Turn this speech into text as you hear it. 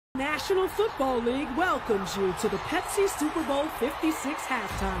National Football League welcomes you to the Pepsi Super Bowl 56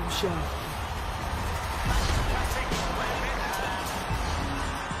 halftime show.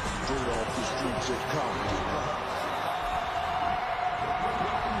 Straight off the streets of Compton.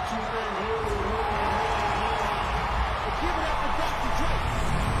 Give it up for Dr. Dre.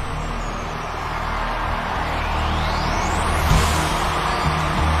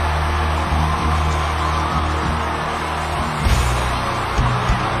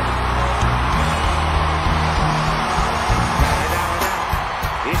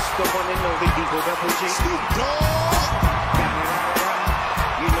 The one and only Deagle Double G. Snoop Dogg.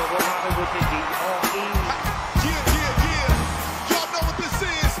 You know we're hopping with the D.R.E. Yeah. Y'all know what this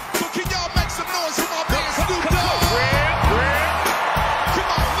is, so can y'all make some noise for my man Snoop Dogg? Come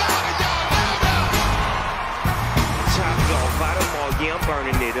on, louder, y'all, louder. Chopped off by them all, yeah, I'm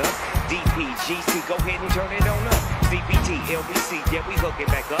burning it up. DPGC, go ahead and turn it on up. CPT, LBC, yeah, we hook it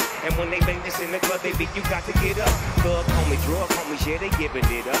back up. And when they bang this in the club, they think you got to get up. Thug homie, drug homies, yeah, they giving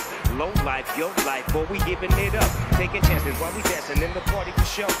it up. Low life, your life, boy, we giving it up. Taking chances while we dancing in the party for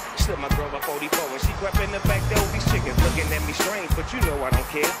show. Slip my girl up 44 and she crept in the back door. These chickens looking at me strange, but you know I don't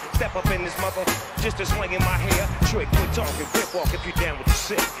care. Step up in this mother, just a swing in my hair. Trick, quit talking, quit walk if you down with the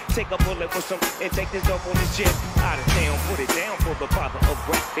shit. Take a bullet with some, and take this dope on this jet. Out of town, put it down for the father of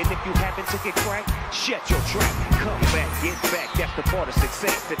rap. And if you happen to get cracked, shut your trap. Come back, get back, that's the part of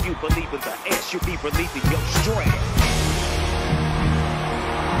success. If you believe in the S, you'll be relieving your stress.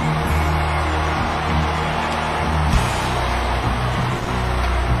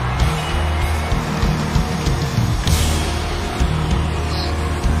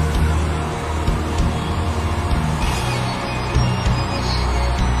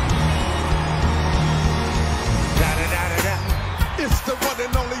 It's the one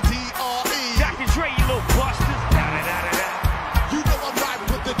and only D.R.E. Dr. Dre, you little busters. You know I'm riding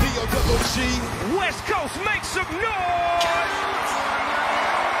with the D.O.G. West Coast, make some noise!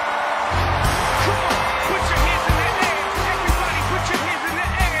 Come on, put your hands in the air. Everybody put your hands in the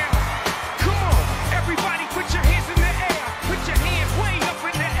air. Come on, everybody put your hands in the air. Put your hands way up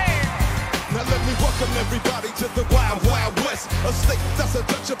in the air. Now let me welcome everybody to the Wild Wild West, a state that's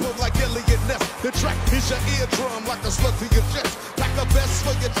untouchable like Elliot Ness. The track is your eardrum like a slug to your chest. Pack a vest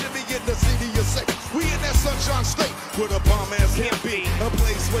for your Jimmy in the city you say. We in that sunshine state where the bomb ass can be. A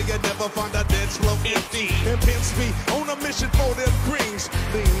place where you never find a dance floor empty. And pimps be on a mission for them greens.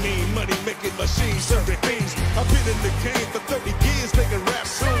 Lean, mean, money making machines, serving things. I've been in the game for 30 years making rap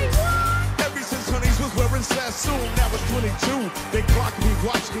songs. Ever since Honeys was wearing Sassoon, now it's 22. They clock me,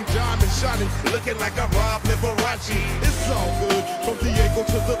 watch me, diamond shining, looking like I robbed Liberace. It's all good from Diego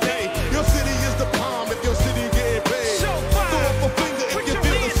to the Bay. Your city is the palm if your city get paid. So Throw up a finger if you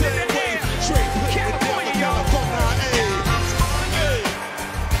feel the same way. Straight put it down for California, ayy.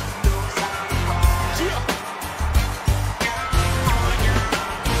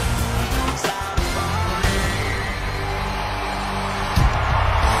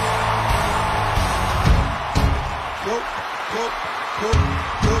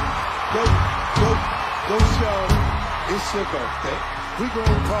 Go, show, it's your birthday. We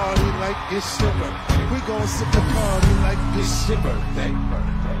gon' party like it's your birthday. We gon' sip the party like it's your birthday.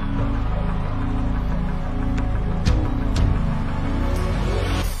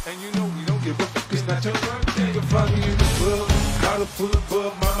 And you know we don't give up, it's not your birthday. You'll find me in the club, bottle full of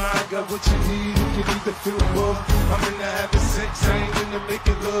bub. Mama, I got what you need if you need to feel love. I'm into having sex, I ain't into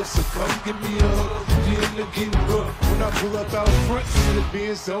making love. So come give me a hug, if you're into getting rough. When I pull up out front, see the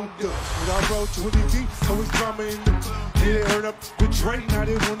being so good. When I roll 20 deep, always drama in the club. Yeah, heard up with Drake, now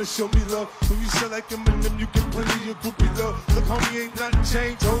they wanna show me love. When you sell like Eminem, you get plenty of groupie love. Look, homie, ain't nothing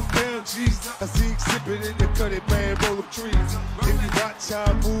changed, hold down, jeez. I see exhibit in the cutty, man, roll up trees. If you watch how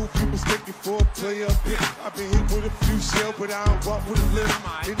I move, you mistake it for a player pick. I've been hit with a few shells, but I don't walk with a lift.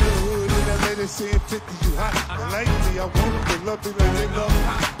 In the hood, in LA, they saying 50, you hot. And lately, I want them to love me like they love me.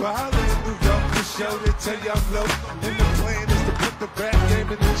 But I live in New York, for show, they tell you I'm low. And the plan is to put the rap game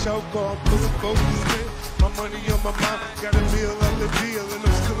in the choke on, put it focus in. My money on my mind, got a meal on the deal, and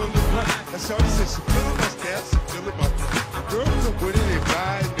I'm still on the run. That's all she said, she feeling my style, she feeling my girls are with it, they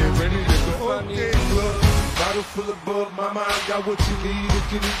buy it, they're ready to go. Okay, club, bottle full of bub, mama, I got what you need if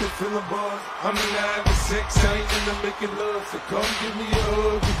you need to feel a buzz. I'm in the having sex, I ain't into making love, so come give me a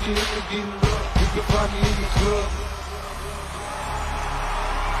hug if you're into getting love. You can find me in the club.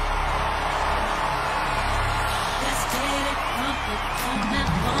 Let's get it pumping, on that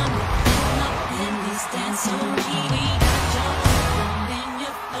bomb, up in this dance on me. We got your rhythm and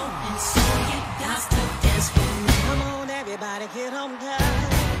you're floating, so you got to dance with me. Come on, everybody, get on down,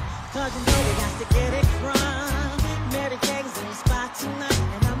 'cause you know we got to get it from. Mary K's in the spot tonight,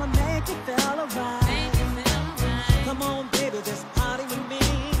 and I'm a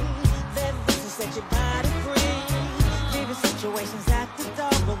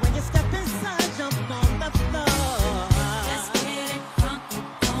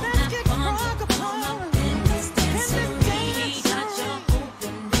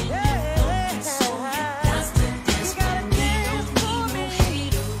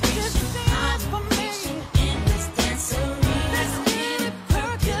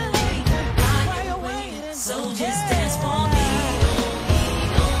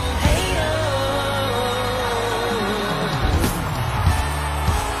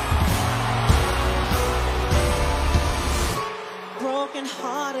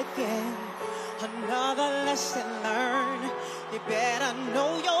start again. Another lesson learned. You better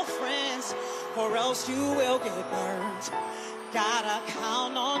know your friends, or else you will get burned. Gotta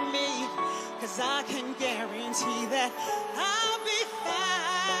count on me, 'cause I can guarantee that I'll be fine.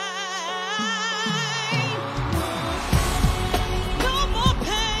 No more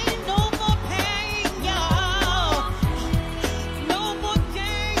pain, y'all. No more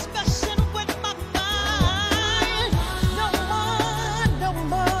games messing with my mind. No more, no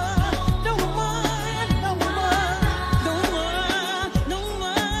more, no more, no more, no more, no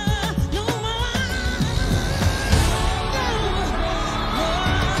more, no more.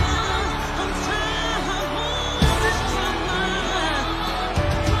 I'm tired of all this drama.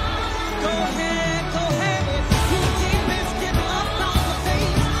 Go ahead, you demons, get up on the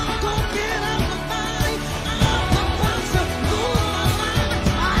face. Go get out the fight. I'm the one to lose my mind.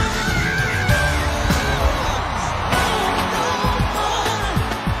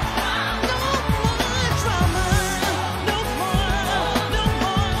 No more drama. No more, no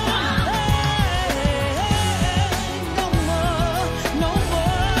more. No more, no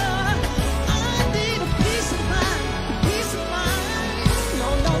more. I need a peace of mind, peace of mind. No,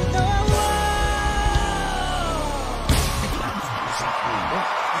 no, no.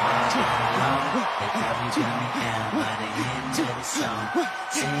 They probably coming down by the end of the song.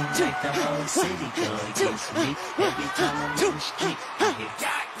 Seems like the whole city go against me. Every time I'm in the street, I hear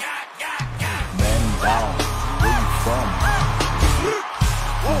Man down, where you from?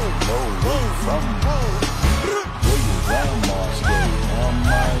 Oh, no, where you from? Where your grandma stay? I'm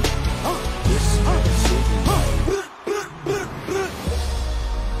like, this is the city,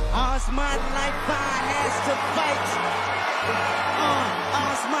 All's my life I has to fight.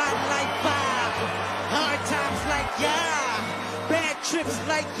 All's my life I. Hard times like bad trips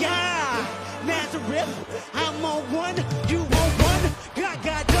like Nazareth, I'm on one, you on one. God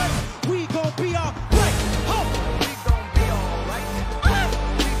got us, we gon' be alright. Oh. We gon' be alright.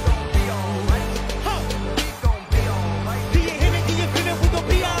 We gon' be alright. Oh. We gon' be alright. Do you hear me? Do you feel it? We gon'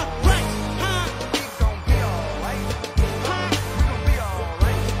 be alright. Huh? We gon' be alright. Huh? We gon' be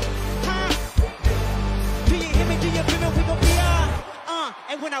alright. Huh? Do you hear me? Do you feel it? We gon' be alright.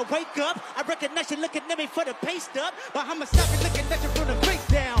 And when I wake up, I recognize you looking at me for the pay stub. But I'ma stop you looking at you from the face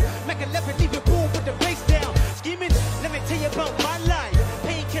down. Make a left and leave it boom with the face down. Scheming, let me tell you about my life.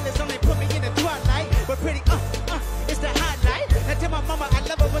 Painkillers only put me in the twilight. But pretty, it's the highlight. Now tell my mama I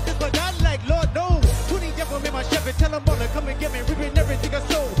love her, but this what I like. Lord knows. 20 young women, my chef, and tell them all to come and get me. Ripping everything I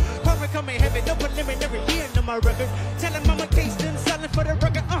sold. Come and come in heaven, no preliminary year into my record. Tell them I'm a case and selling for the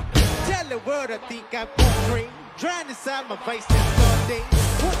record. Tell the world I think I'm portrayed. Trying to side my vice all day.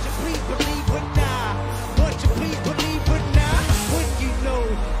 Won't you please believe when won't you please believe when when you know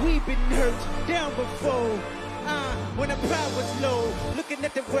we've been hurt down before. When the pride was low, looking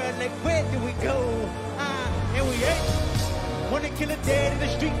at the world like where do we go? And we ain't wanna kill a dead in the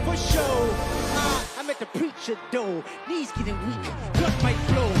street for show. I'm at the preacher door, knees getting weak, blood might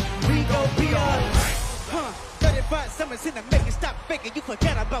flow. We gon' be alright. 35 summers in the making, stop faking, you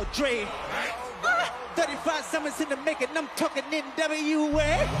forget about Dre. 35 summers in the making, I'm talking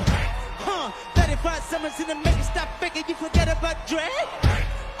NWA. 35 summers in the making, stop faking, you forget about Dre.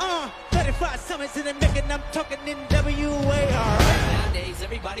 35 summers in the making, I'm talking NWA. Nowadays,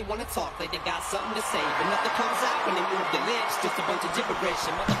 everybody wanna talk like they got something to say, but nothing comes out when they move their lips. Just a bunch of gibberish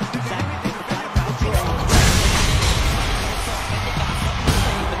and motherfuckers acting they forgot about Dre.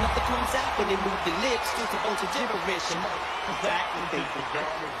 But nothing comes out when they move their lips. Just a bunch of gibberish and motherfuckers acting they forgot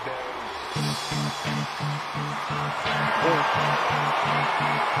about Dre.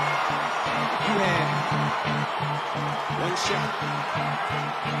 You had one shot,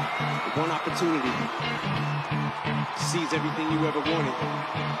 one opportunity to seize everything you ever wanted.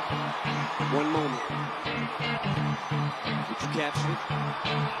 One moment. Would you capture it?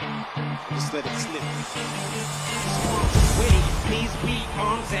 Just let it slip. Witty, knees weak,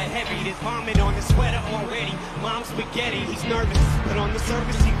 arms are heavy. There's vomit on the sweater already. Mom's spaghetti, he's nervous, but on the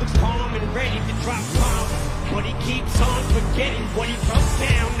surface he looks calm and ready to drop bombs. But he keeps on forgetting what he wrote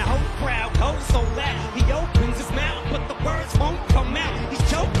down. The whole crowd goes so loud. He opens his mouth, but the words won't come out. He's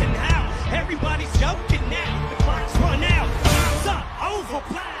choking out. Everybody's joking now. The clock's run out. Time's up. Over.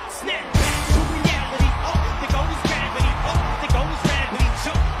 Plow. Snap back to reality. Oh, there goes gravity. Oh, there goes gravity.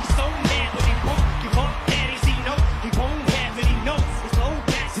 Choke. He's so mad, but he won't give up. Daddies, he knows he won't have it. He knows his low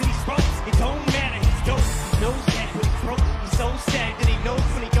backs and he's broke. It don't matter. He's dope. He knows that, but he's broke. He's so sad that he knows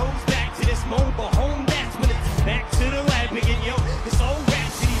when he goes back to this mobile home. That's when it's back to the lab again, yo. This old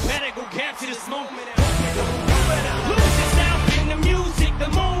rhapsody, better go capture this moment. Lose yourself in the music the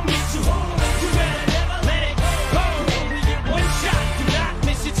moment you hold. You better never let it go. Only get one shot, do not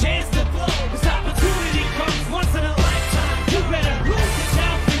miss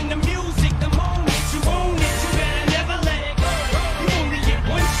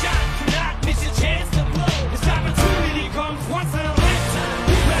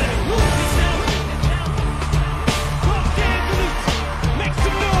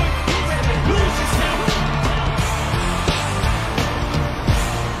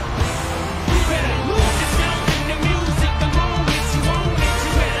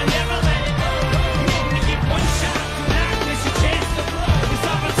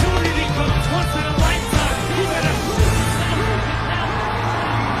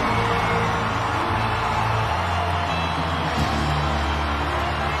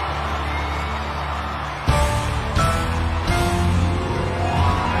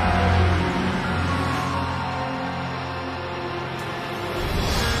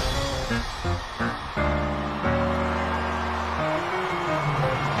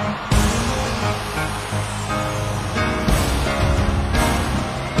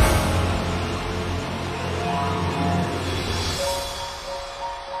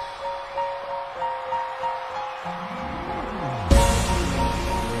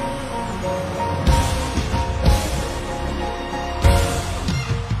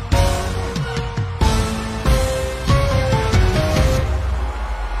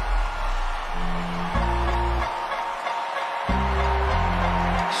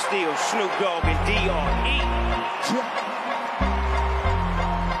still Snoop Dogg and D.R.E.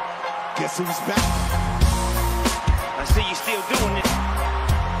 Guess who's back? I see you still doing it.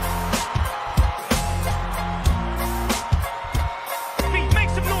 Make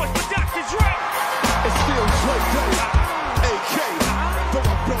some noise for Dr. Dre. It's still Dre Day, AK. Though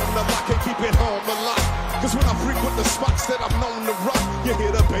I'm blowing the lock and keep it home a lot. Cause when I frequent the spots that I'm known to rock, you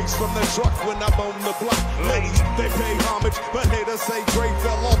hear the bass from the truck when I'm on the block. Ladies, they pay homage, but haters say Dre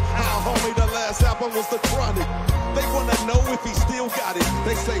fell off. How homie, the last album was The Chronic. They wanna know if he still got it.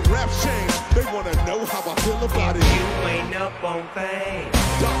 They say rap changed. They wanna know how I feel about it. You ain't up on fame.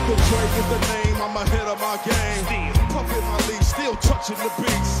 Dr. Dre is the name, I'm ahead of my game. Pumping my leaf, still touching the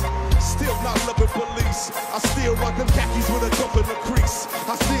beats. Still not loving police. I still rock them khakis with a cup in the crease.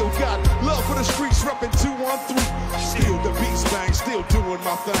 I still got love for the streets, reppin' 213. Still the beats bang, still doing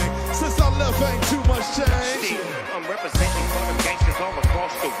my thing. Since I left, ain't too much change. Still, I'm representing for them gangsters all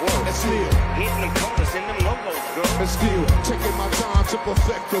across the world. And still hitting them corners in them logos, girl. And still taking my time to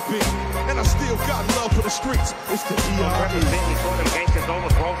perfect the beat. And I still got love for the streets. It's the D.R.E. I'm representing for them gangsters all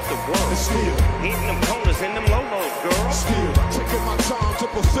across the world. And still hitting them corners in them logos, girl. Still taking my time to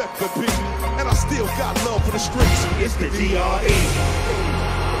perfect the beat. And I still got love for the streets. It's the D.R.E.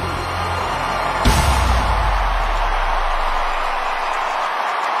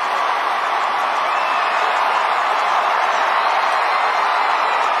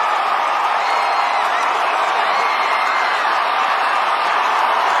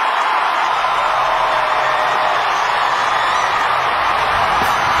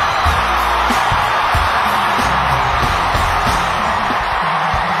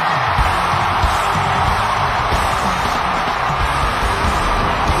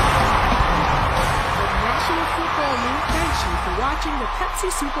 Watching the Pepsi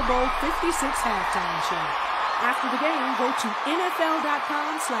Super Bowl 56 halftime show. After the game, go to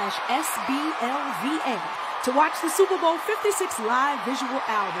NFL.com/SBLVA to watch the Super Bowl 56 live visual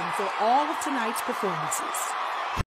album for all of tonight's performances.